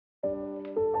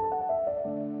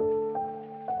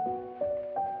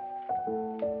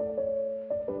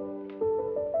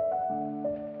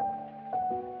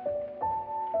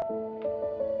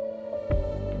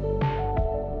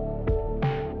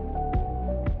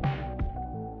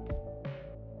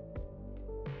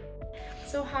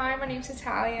So hi, my name's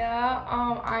Natalia.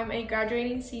 I'm a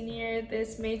graduating senior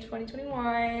this May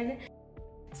 2021.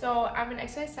 So I'm an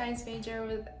exercise science major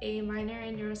with a minor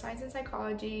in neuroscience and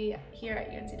psychology here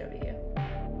at UNCW.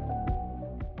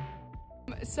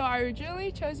 So I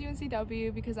originally chose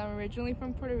UNCW because I'm originally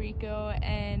from Puerto Rico,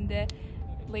 and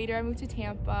later I moved to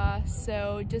Tampa.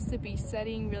 So just the beach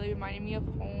setting really reminded me of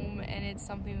home, and it's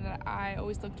something that I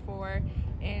always looked for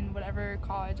in whatever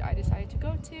college I decided to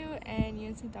go to, and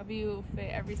UNCW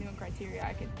fit every single criteria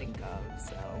I could think of.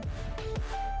 So,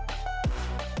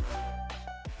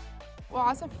 well,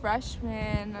 as a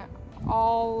freshman,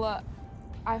 all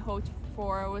I hoped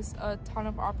for was a ton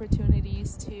of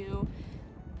opportunities to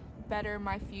better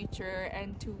my future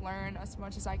and to learn as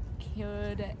much as I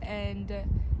could, and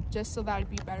just so that I'd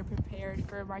be better prepared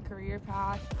for my career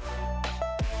path.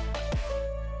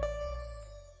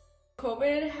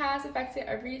 COVID has affected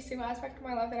every single aspect of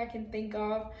my life that I can think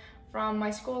of, from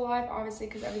my school life, obviously,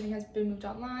 because everything has been moved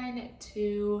online,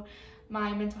 to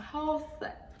my mental health,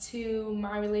 to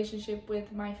my relationship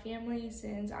with my family,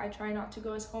 since I try not to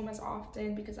go home as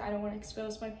often because I don't want to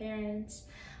expose my parents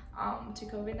to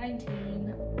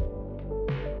COVID-19.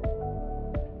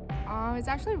 It's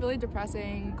actually really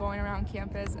depressing going around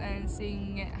campus and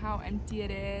seeing how empty it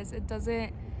is. It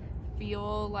doesn't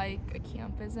feel like a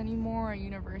campus anymore, a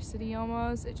university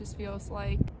almost. It just feels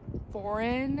like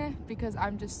foreign because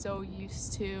I'm just so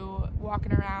used to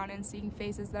walking around and seeing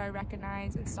faces that I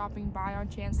recognize and stopping by on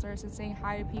Chancellor's and saying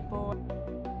hi to people.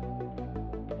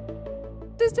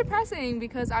 It's depressing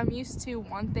because I'm used to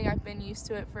one thing. I've been used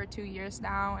to it for 2 years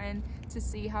now, and to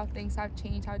see how things have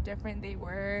changed, how different they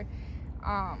were,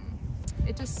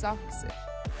 it just sucks.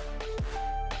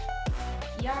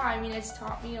 Yeah, I mean, it's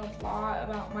taught me a lot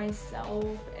about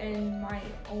myself and my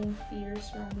own fears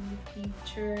surrounding the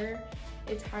future.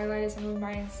 It's highlighted some of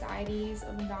my anxieties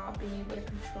of not being able to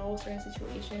control certain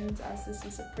situations, as this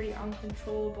is a pretty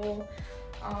uncontrollable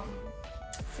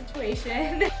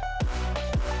situation.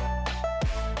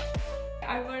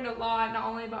 I've learned a lot, not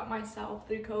only about myself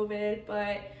through COVID,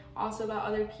 but also about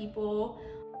other people.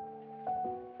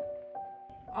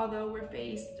 Although we're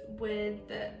faced with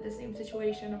the same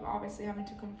situation of obviously having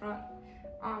to confront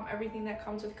everything that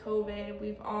comes with COVID,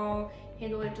 we've all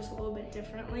handled it just a little bit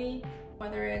differently.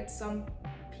 Whether it's some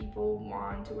people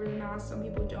want to wear the mask, some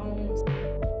people don't.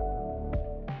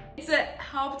 It's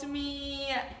helped me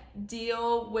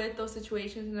deal with those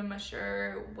situations in a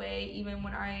mature way, even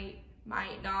when I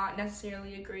might not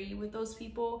necessarily agree with those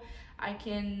people. I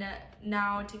can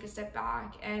now take a step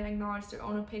back and acknowledge their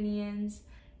own opinions,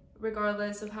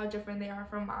 regardless of how different they are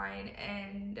from mine,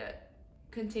 and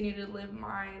continue to live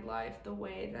my life the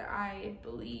way that I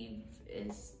believe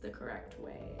is the correct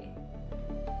way.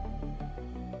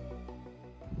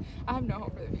 I have no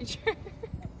hope for the future.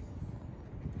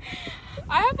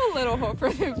 I have a little hope for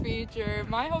the future.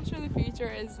 My hopes for the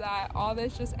future is that all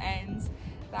this just ends,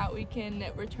 that we can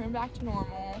return back to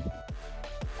normal.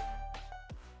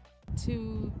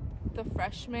 To the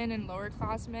freshmen and lower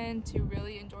classmen, to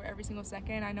really enjoy every single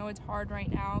second. I know it's hard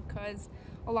right now because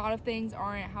a lot of things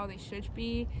aren't how they should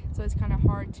be, so it's kind of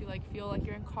hard to feel like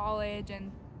you're in college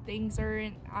and things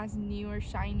aren't as new or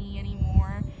shiny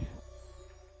anymore.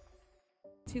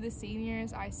 To the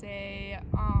seniors, I say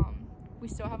we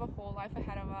still have a whole life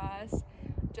ahead of us.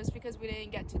 Just because we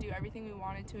didn't get to do everything we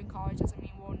wanted to in college doesn't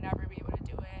mean we'll never be able to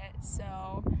do it.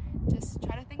 So just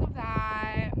try to think of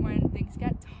that when things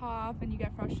get tough and you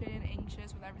get frustrated and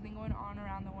anxious with everything going on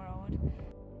around the world.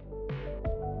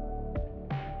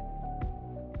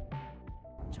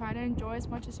 Try to enjoy as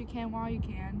much as you can while you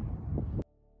can.